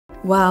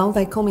Well,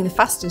 they call me the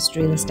fastest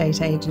real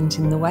estate agent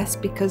in the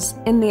West because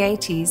in the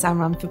 80s I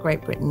ran for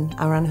Great Britain.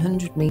 I ran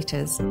 100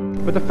 metres.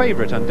 But the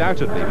favourite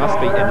undoubtedly must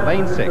be in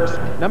lane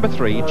 6, number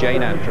 3,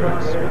 Jayne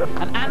Andrews.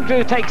 And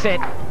Andrew takes it.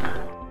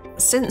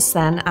 Since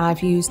then,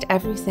 I've used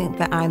everything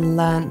that I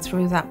learned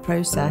through that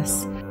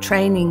process.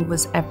 Training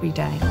was every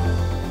day.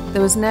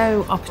 There was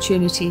no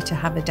opportunity to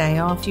have a day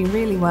off. You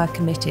really were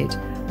committed.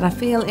 And I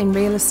feel in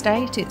real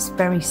estate it's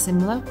very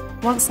similar.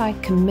 Once I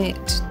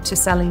commit to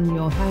selling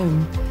your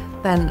home,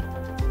 then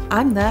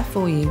I'm there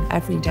for you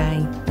every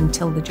day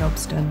until the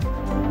job's done.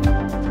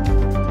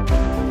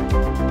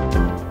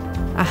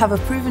 I have a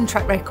proven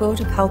track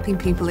record of helping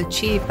people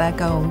achieve their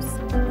goals,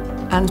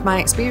 and my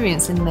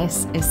experience in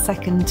this is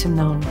second to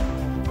none.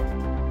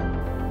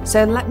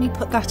 So let me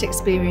put that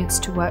experience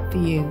to work for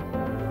you.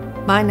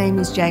 My name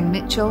is Jayne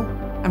Mitchell,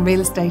 and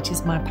real estate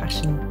is my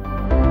passion.